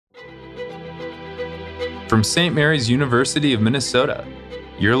From St. Mary's University of Minnesota,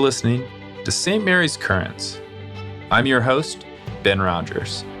 you're listening to St. Mary's Currents. I'm your host, Ben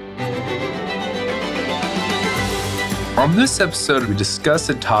Rogers. On this episode, we discuss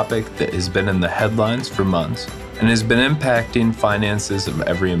a topic that has been in the headlines for months and has been impacting finances of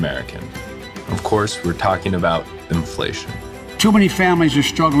every American. Of course, we're talking about inflation. Too many families are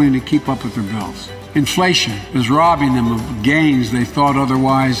struggling to keep up with their bills. Inflation is robbing them of gains they thought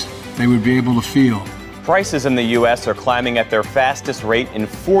otherwise they would be able to feel. Prices in the U.S. are climbing at their fastest rate in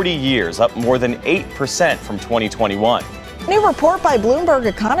 40 years, up more than 8% from 2021. A new report by Bloomberg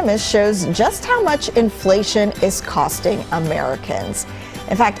economists shows just how much inflation is costing Americans.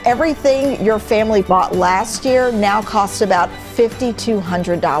 In fact, everything your family bought last year now costs about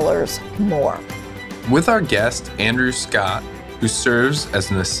 $5,200 more. With our guest, Andrew Scott, who serves as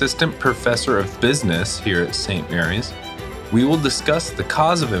an assistant professor of business here at St. Mary's, we will discuss the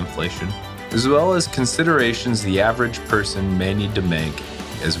cause of inflation, as well as considerations the average person may need to make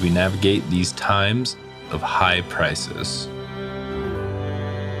as we navigate these times of high prices.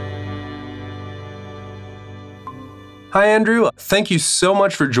 Hi, Andrew. Thank you so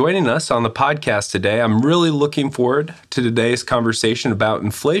much for joining us on the podcast today. I'm really looking forward to today's conversation about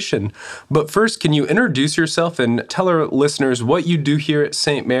inflation. But first, can you introduce yourself and tell our listeners what you do here at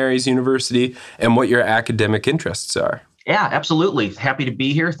St. Mary's University and what your academic interests are? Yeah, absolutely. Happy to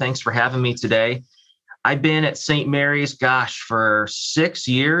be here. Thanks for having me today. I've been at St. Mary's, for 6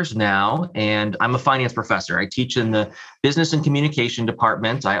 years now, and I'm a finance professor. I teach in the business and communication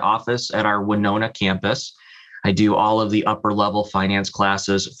department. I office at our Winona campus. I do all of the upper level finance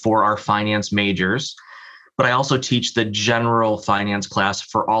classes for our finance majors, but I also teach the general finance class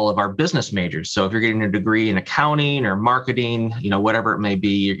for all of our business majors. So if you're getting a degree in accounting or marketing, whatever it may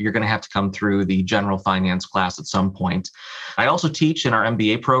be, you're going to have to come through the general finance class at some point. I also teach in our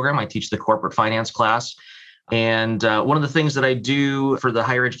MBA program. I teach the corporate finance class. And one of the things that I do for the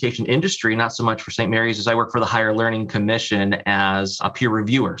higher education industry, not so much for St. Mary's, is I work for the Higher Learning Commission as a peer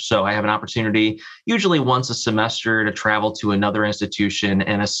reviewer. So I have an opportunity, usually once a semester, to travel to another institution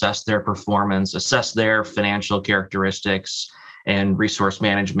and assess their performance, assess their financial characteristics and resource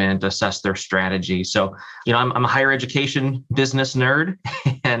management, assess their strategy. So, I'm a higher education business nerd,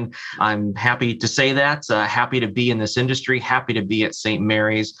 and I'm happy to say that, happy to be in this industry, happy to be at St.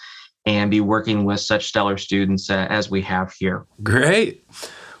 Mary's and be working with such stellar students as we have here. Great.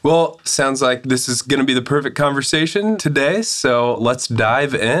 Well, sounds like this is going to be the perfect conversation today, so let's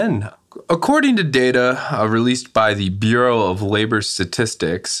dive in. According to data released by the Bureau of Labor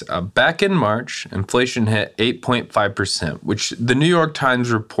Statistics, back in March, inflation hit 8.5%, which the New York Times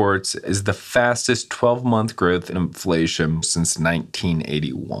reports is the fastest 12-month growth in inflation since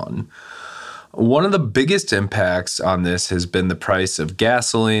 1981. One of the biggest impacts on this has been the price of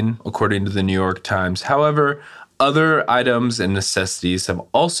gasoline, according to the New York Times. However, other items and necessities have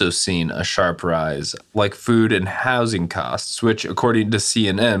also seen a sharp rise, like food and housing costs, which, according to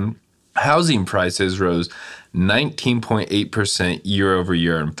CNN, housing prices rose 19.8% year over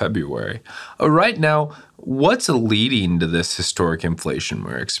year in February. Right now, what's leading to this historic inflation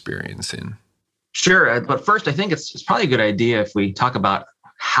we're experiencing? Sure. But first, I think it's probably a good idea if we talk about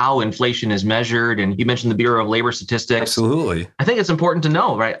how inflation is measured. And you mentioned the Bureau of Labor Statistics. Absolutely. I think it's important to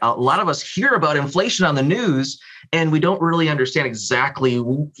know, right? A lot of us hear about inflation on the news, and we don't really understand exactly,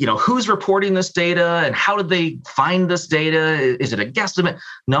 who's reporting this data and how did they find this data? Is it a guesstimate?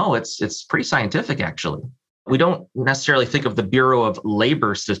 No, it's pretty scientific, actually. We don't necessarily think of the Bureau of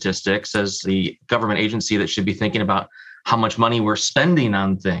Labor Statistics as the government agency that should be thinking about how much money we're spending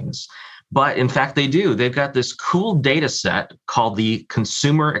on things. But in fact, they do. They've got this cool data set called the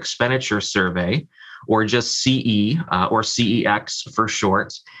Consumer Expenditure Survey, or just CE, or CEX for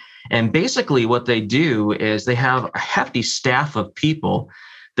short. And basically what they do is they have a hefty staff of people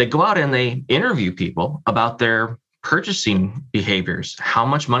that go out and they interview people about their purchasing behaviors, how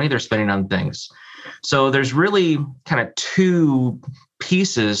much money they're spending on things. So there's really kind of two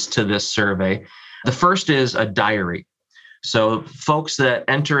pieces to this survey. The first is a diary. So folks that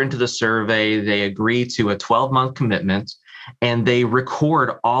enter into the survey, they agree to a 12-month commitment and they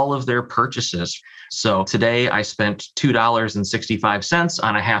record all of their purchases. So today I spent $2.65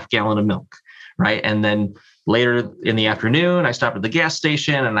 on a half gallon of milk, right? And then later in the afternoon, I stopped at the gas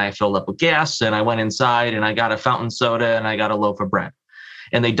station and I filled up with gas and I went inside and I got a fountain soda and I got a loaf of bread.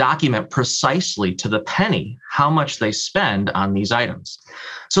 And they document precisely to the penny how much they spend on these items.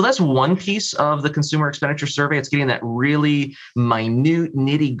 So that's one piece of the Consumer Expenditure Survey. It's getting that really minute,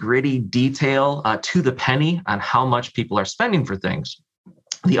 nitty-gritty detail to the penny on how much people are spending for things.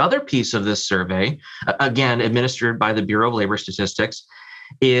 The other piece of this survey, again, administered by the Bureau of Labor Statistics,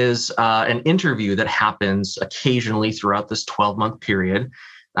 is an interview that happens occasionally throughout this 12-month period.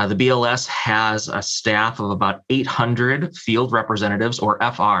 The BLS has a staff of about 800 field representatives, or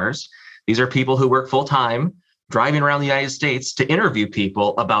FRs. These are people who work full-time, driving around the United States to interview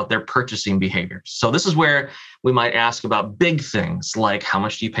people about their purchasing behaviors. So this is where we might ask about big things like how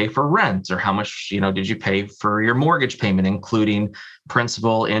much do you pay for rent, or how much did you pay for your mortgage payment, including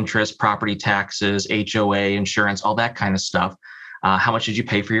principal, interest, property taxes, HOA, insurance, all that kind of stuff. How much did you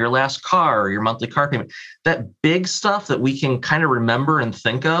pay for your last car or your monthly car payment? That big stuff that we can kind of remember and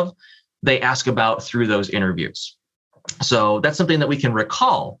think of, they ask about through those interviews. So that's something that we can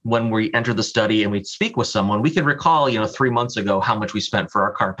recall when we enter the study and we speak with someone. We can recall, 3 months ago, how much we spent for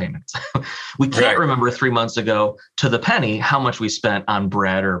our car payments. We can't remember 3 months ago to the penny how much we spent on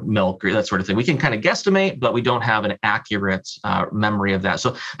bread or milk or that sort of thing. We can kind of guesstimate, but we don't have an accurate memory of that.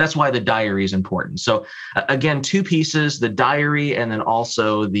 So that's why the diary is important. So again, two pieces, the diary and then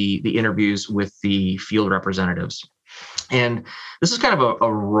also the interviews with the field representatives. And this is kind of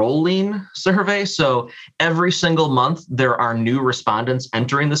a rolling survey. So every single month, there are new respondents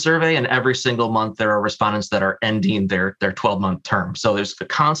entering the survey, and every single month, there are respondents that are ending their 12-month term. So there's a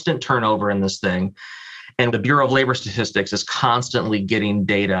constant turnover in this thing. And the Bureau of Labor Statistics is constantly getting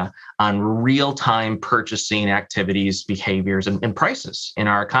data on real-time purchasing activities, behaviors, and prices in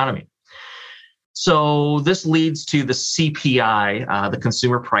our economy. So this leads to the CPI, the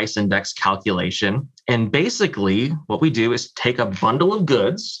Consumer Price Index calculation. And basically what we do is take a bundle of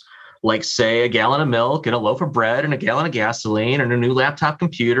goods, like say a gallon of milk and a loaf of bread and a gallon of gasoline and a new laptop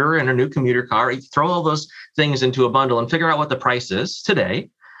computer and a new commuter car. You throw all those things into a bundle and figure out what the price is today.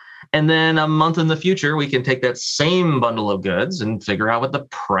 And then a month in the future, we can take that same bundle of goods and figure out what the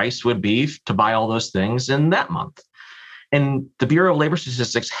price would be to buy all those things in that month. And the Bureau of Labor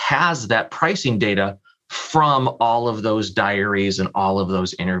Statistics has that pricing data from all of those diaries and all of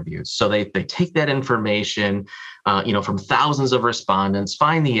those interviews. So they take that information, from thousands of respondents,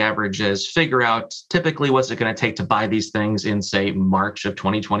 find the averages, figure out typically what's it going to take to buy these things in, say, March of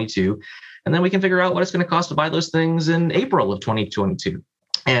 2022. And then we can figure out what it's going to cost to buy those things in April of 2022.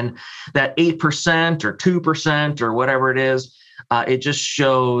 And that 8% or 2% or whatever it is, it just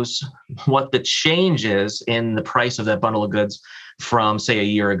shows what the change is in the price of that bundle of goods from, say, a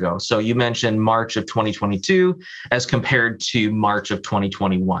year ago. So you mentioned March of 2022 as compared to March of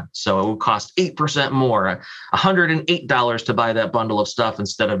 2021. So it would cost 8% more, $108 to buy that bundle of stuff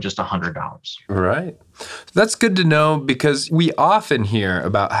instead of just $100. Right. That's good to know, because we often hear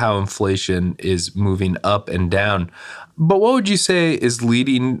about how inflation is moving up and down. But what would you say is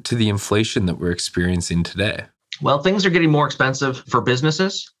leading to the inflation that we're experiencing today? Well, things are getting more expensive for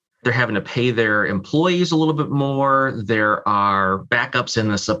businesses. They're having to pay their employees a little bit more. There are backups in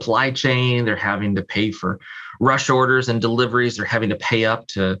the supply chain. They're having to pay for rush orders and deliveries. They're having to pay up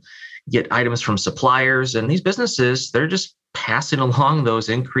to get items from suppliers. And these businesses, they're just passing along those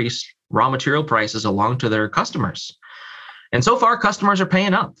increased raw material prices along to their customers. And so far, customers are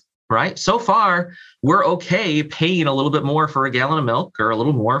paying up. Right? So far, we're okay paying a little bit more for a gallon of milk or a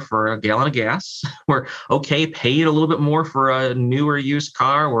little more for a gallon of gas. We're okay paying a little bit more for a new or used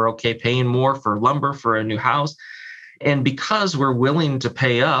car. We're okay paying more for lumber for a new house. And because we're willing to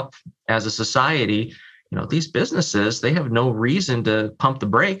pay up as a society, these businesses, they have no reason to pump the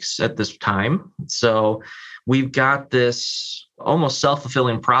brakes at this time. So we've got this almost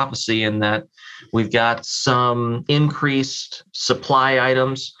self-fulfilling prophecy in that we've got some increased supply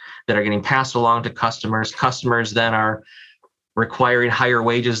items that are getting passed along to customers. Customers then are requiring higher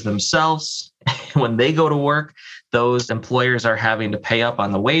wages themselves. When they go to work, those employers are having to pay up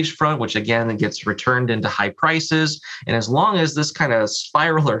on the wage front, which again gets returned into high prices. And as long as this kind of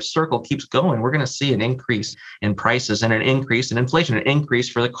spiral or circle keeps going, we're going to see an increase in prices and an increase in inflation, an increase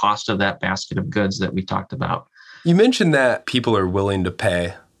for the cost of that basket of goods that we talked about. You mentioned that people are willing to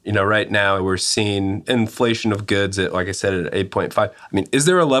pay. Right now we're seeing inflation of goods at, like I said, at 8.5. I mean, is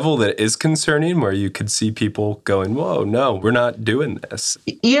there a level that is concerning where you could see people going, whoa, no, we're not doing this?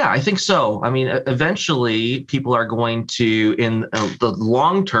 Yeah, I think so. I mean, eventually people are going to, in the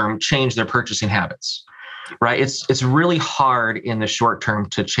long term, change their purchasing habits. Right? It's really hard in the short term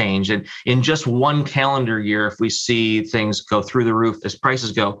to change. And in just one calendar year, if we see things go through the roof as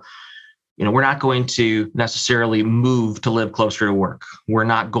prices go, we're not going to necessarily move to live closer to work. We're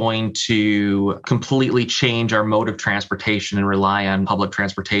not going to completely change our mode of transportation and rely on public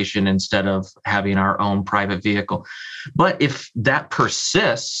transportation instead of having our own private vehicle. But if that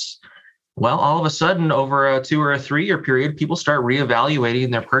persists, Well, all of a sudden, over a 2 or a 3 year period, people start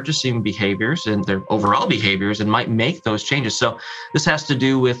reevaluating their purchasing behaviors and their overall behaviors and might make those changes. So this has to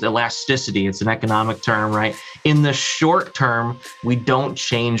do with elasticity. It's an economic term, right? In the short term, we don't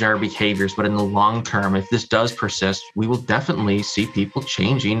change our behaviors, but in the long term, if this does persist, we will definitely see people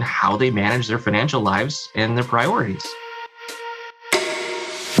changing how they manage their financial lives and their priorities.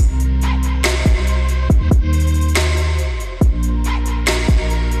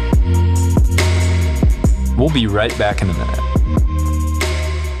 We'll be right back in a minute.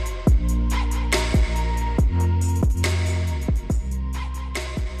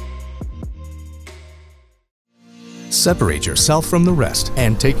 Separate yourself from the rest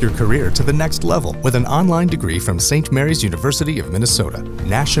and take your career to the next level with an online degree from St. Mary's University of Minnesota.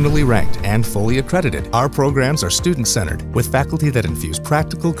 Nationally ranked and fully accredited, our programs are student-centered with faculty that infuse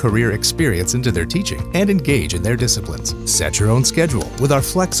practical career experience into their teaching and engage in their disciplines. Set your own schedule with our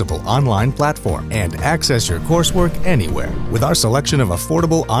flexible online platform and access your coursework anywhere with our selection of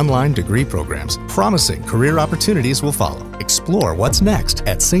affordable online degree programs. Promising career opportunities will follow. Explore what's next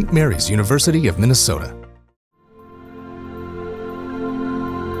at St. Mary's University of Minnesota.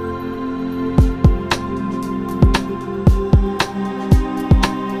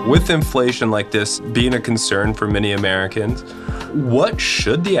 With inflation like this being a concern for many Americans, what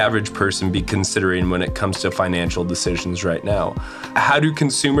should the average person be considering when it comes to financial decisions right now? How do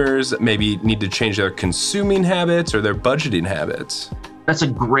consumers maybe need to change their consuming habits or their budgeting habits? That's a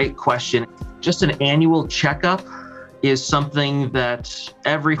great question. Just an annual checkup is something that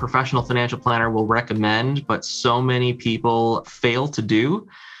every professional financial planner will recommend, but so many people fail to do.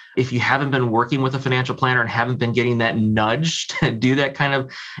 If you haven't been working with a financial planner and haven't been getting that nudge to do that kind of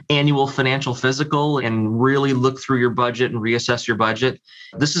annual financial physical and really look through your budget and reassess your budget,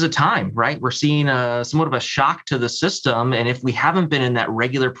 this is a time, right? We're seeing somewhat of a shock to the system. And if we haven't been in that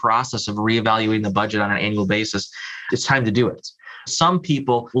regular process of reevaluating the budget on an annual basis, it's time to do it. Some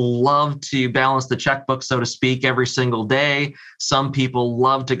people love to balance the checkbook, so to speak, every single day. Some people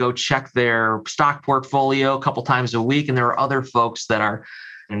love to go check their stock portfolio a couple times a week. And there are other folks that are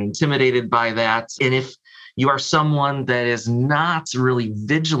intimidated by that. And if you are someone that is not really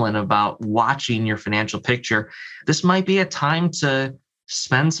vigilant about watching your financial picture, this might be a time to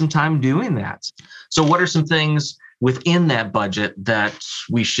spend some time doing that. So what are some things within that budget that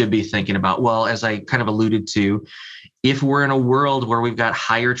we should be thinking about? Well, as I kind of alluded to, if we're in a world where we've got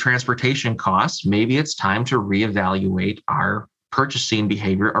higher transportation costs, maybe it's time to reevaluate our purchasing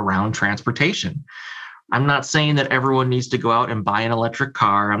behavior around transportation. I'm not saying that everyone needs to go out and buy an electric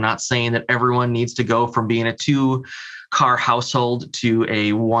car. I'm not saying that everyone needs to go from being a 2-car household to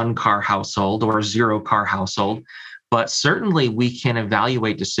a 1-car household or a 0-car household, but certainly we can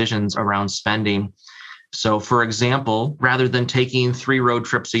evaluate decisions around spending. So for example, rather than taking 3 road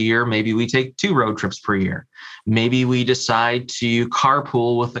trips a year, maybe we take 2 road trips per year. Maybe we decide to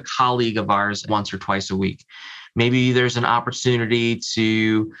carpool with a colleague of ours once or twice a week. Maybe there's an opportunity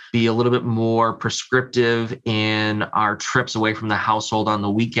to be a little bit more prescriptive in our trips away from the household on the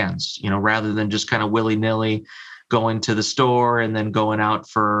weekends, rather than just kind of willy-nilly going to the store and then going out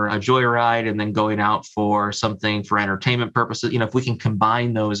for a joyride and then going out for something for entertainment purposes. If we can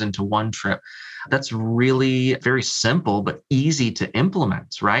combine those into one trip, that's really very simple, but easy to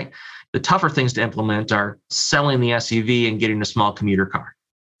implement, right? The tougher things to implement are selling the SUV and getting a small commuter car.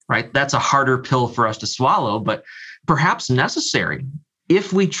 Right? That's a harder pill for us to swallow, but perhaps necessary.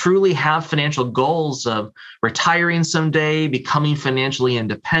 If we truly have financial goals of retiring someday, becoming financially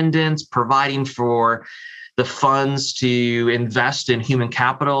independent, providing for the funds to invest in human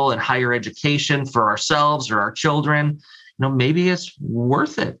capital and higher education for ourselves or our children, maybe it's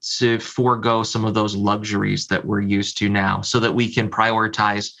worth it to forego some of those luxuries that we're used to now so that we can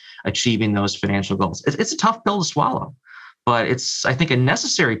prioritize achieving those financial goals. It's a tough pill to swallow. But it's, I think, a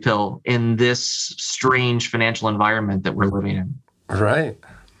necessary pill in this strange financial environment that we're living in. Right.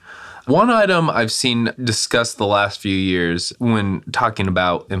 One item I've seen discussed the last few years when talking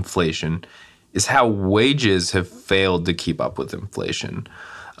about inflation is how wages have failed to keep up with inflation.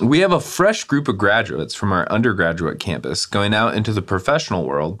 We have a fresh group of graduates from our undergraduate campus going out into the professional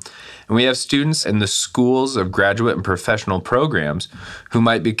world, and we have students in the schools of graduate and professional programs who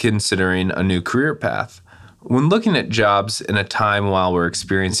might be considering a new career path. When looking at jobs in a time while we're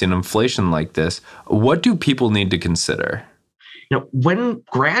experiencing inflation like this, what do people need to consider? When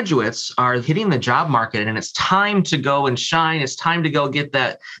graduates are hitting the job market and it's time to go and shine, it's time to go get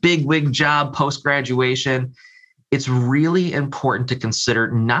that big wig job post-graduation, it's really important to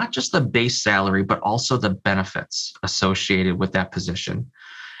consider not just the base salary, but also the benefits associated with that position.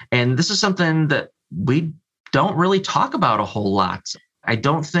 And this is something that we don't really talk about a whole lot. I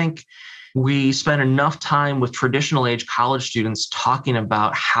don't think we spend enough time with traditional age college students talking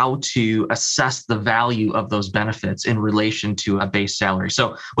about how to assess the value of those benefits in relation to a base salary.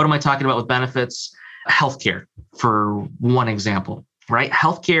 So what am I talking about with benefits? Healthcare, for one example, right?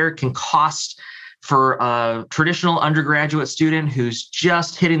 Healthcare can cost, for a traditional undergraduate student who's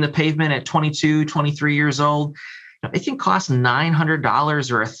just hitting the pavement at 22, 23 years old, it can cost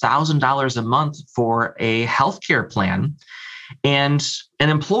 $900 or $1,000 a month for a healthcare plan. And an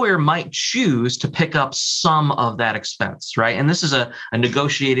employer might choose to pick up some of that expense, right? And this is a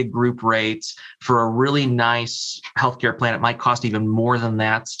negotiated group rate for a really nice healthcare plan. It might cost even more than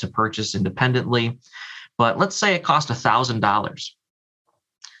that to purchase independently. But let's say it cost $1,000.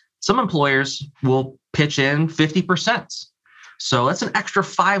 Some employers will pitch in 50%. So that's an extra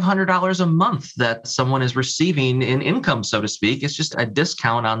 $500 a month that someone is receiving in income, so to speak. It's just a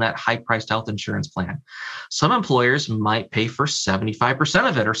discount on that high-priced health insurance plan. Some employers might pay for 75%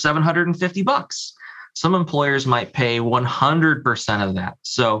 of it, or $750. Some employers might pay 100% of that.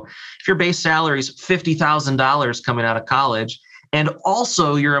 So if your base salary is $50,000 coming out of college, and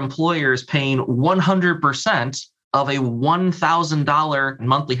also your employer is paying 100% of a $1,000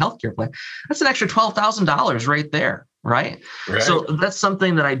 monthly healthcare plan, that's an extra $12,000 right there. Right? So that's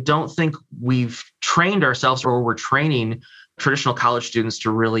something that I don't think we've trained ourselves, or we're training traditional college students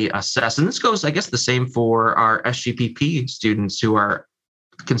to really assess. And this goes, I guess, the same for our SGPP students who are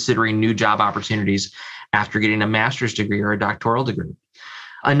considering new job opportunities after getting a master's degree or a doctoral degree.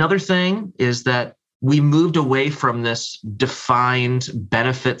 Another thing is that we moved away from this defined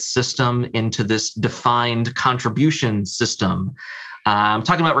benefit system into this defined contribution system. I'm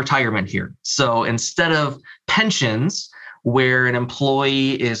talking about retirement here. So instead of pensions, where an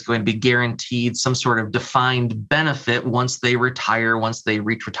employee is going to be guaranteed some sort of defined benefit once they retire, once they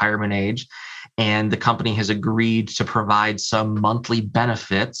reach retirement age, and the company has agreed to provide some monthly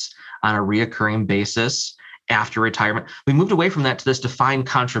benefits on a reoccurring basis after retirement, we moved away from that to this defined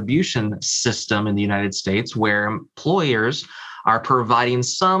contribution system in the United States, where employers are providing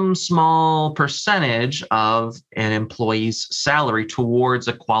some small percentage of an employee's salary towards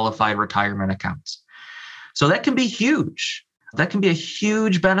a qualified retirement account. So that can be huge. That can be a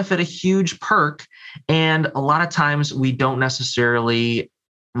huge benefit, a huge perk. And a lot of times we don't necessarily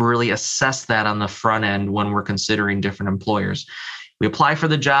really assess that on the front end when we're considering different employers. We apply for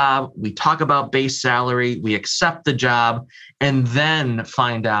the job, we talk about base salary, we accept the job, and then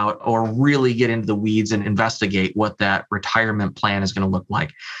find out, or really get into the weeds and investigate what that retirement plan is going to look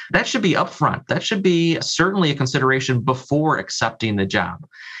like. That should be upfront. That should be certainly a consideration before accepting the job.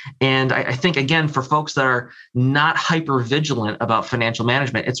 And I think, again, for folks that are not hyper vigilant about financial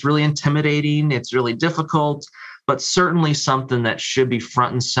management, it's really intimidating, it's really difficult, but certainly something that should be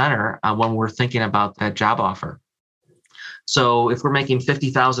front and center when we're thinking about that job offer. So if we're making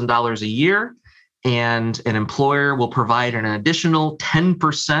 $50,000 a year and an employer will provide an additional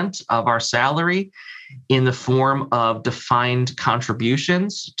 10% of our salary in the form of defined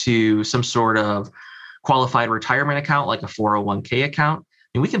contributions to some sort of qualified retirement account, like a 401k account,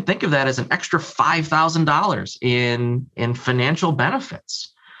 and we can think of that as an extra $5,000 in financial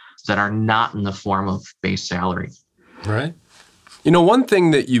benefits that are not in the form of base salary. Right. You know, one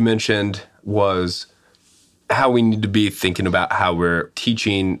thing that you mentioned was how we need to be thinking about how we're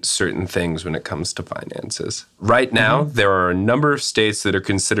teaching certain things when it comes to finances. Right now, there are a number of states that are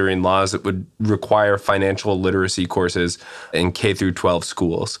considering laws that would require financial literacy courses in K through 12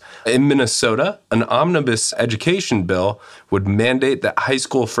 schools. In Minnesota, an omnibus education bill would mandate that high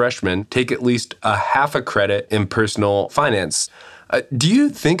school freshmen take at least a half a credit in personal finance. Do you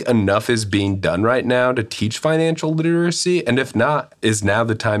think enough is being done right now to teach financial literacy? And if not, is now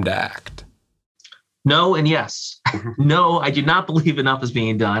the time to act? No and yes. No, I do not believe enough is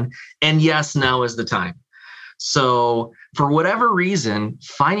being done. And yes, now is the time. So for whatever reason,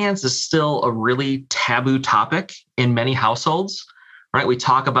 finance is still a really taboo topic in many households, right? We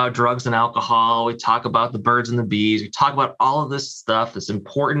talk about drugs and alcohol. We talk about the birds and the bees. We talk about all of this stuff that's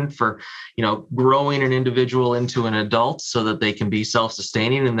important for, growing an individual into an adult so that they can be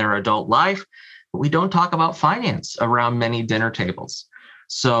self-sustaining in their adult life. But we don't talk about finance around many dinner tables.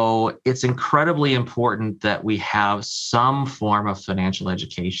 So it's incredibly important that we have some form of financial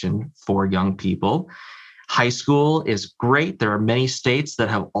education for young people. High school is great. There are many states that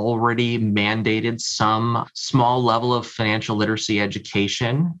have already mandated some small level of financial literacy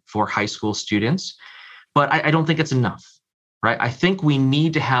education for high school students, but I don't think it's enough, right? I think we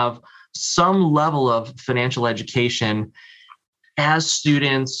need to have some level of financial education as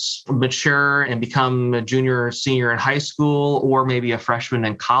students mature and become a junior or senior in high school, or maybe a freshman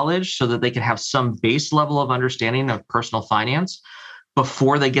in college, so that they can have some base level of understanding of personal finance.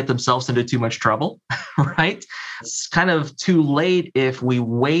 before they get themselves into too much trouble, right? It's kind of too late if we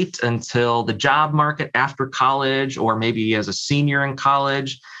wait until the job market after college or maybe as a senior in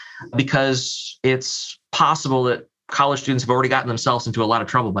college, because it's possible that college students have already gotten themselves into a lot of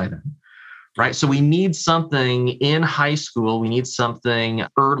trouble by then, right? So we need something in high school, we need something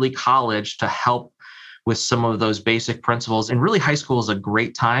early college to help with some of those basic principles. And really, high school is a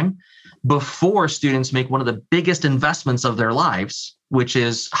great time before students make one of the biggest investments of their lives, which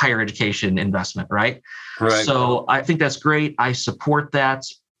is higher education investment, right? Right. So I think that's great. I support that.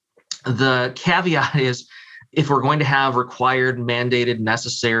 The caveat is, if we're going to have required, mandated,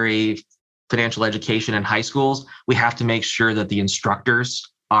 necessary financial education in high schools, we have to make sure that the instructors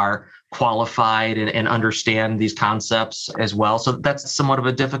are qualified and understand these concepts as well. So that's somewhat of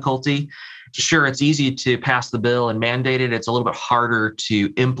a difficulty. Sure, it's easy to pass the bill and mandate it. It's a little bit harder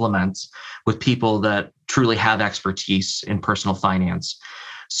to implement with people that truly have expertise in personal finance.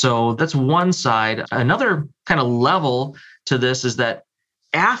 So that's one side. Another kind of level to this is that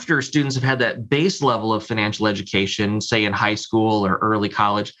after students have had that base level of financial education, say in high school or early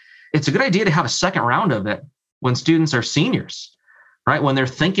college, it's a good idea to have a second round of it when students are seniors, right? When they're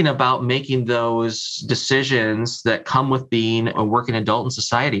thinking about making those decisions that come with being a working adult in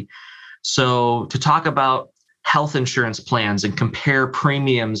society. So to talk about health insurance plans and compare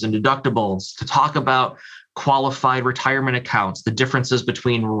premiums and deductibles, to talk about qualified retirement accounts, the differences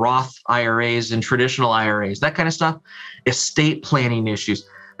between Roth IRAs and traditional IRAs, that kind of stuff, estate planning issues.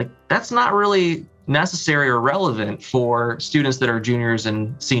 Like, that's not really necessary or relevant for students that are juniors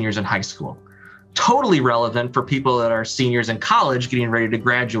and seniors in high school. Totally relevant for people that are seniors in college getting ready to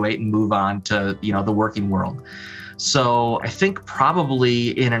graduate and move on to, the working world. So I think probably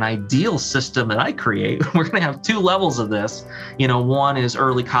in an ideal system that I create, we're going to have two levels of this. One is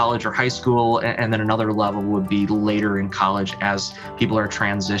early college or high school, and then another level would be later in college as people are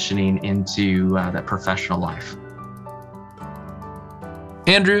transitioning into that professional life.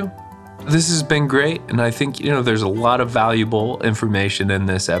 Andrew, this has been great. And I think, there's a lot of valuable information in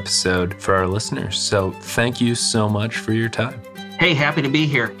this episode for our listeners. So thank you so much for your time. Hey, happy to be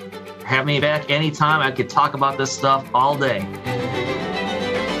here. Have me back anytime. I could talk about this stuff all day.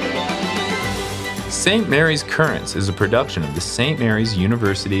 St. Mary's Currents is a production of the St. Mary's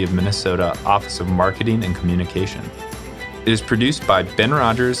University of Minnesota Office of Marketing and Communication. It is produced by Ben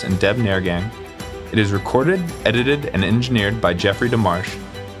Rogers and Deb Nergang. It is recorded, edited, and engineered by Jeffrey DeMarsh.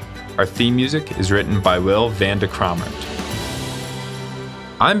 Our theme music is written by Will Van de Kramert.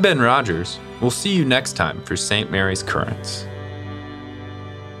 I'm Ben Rogers. We'll see you next time for St. Mary's Currents.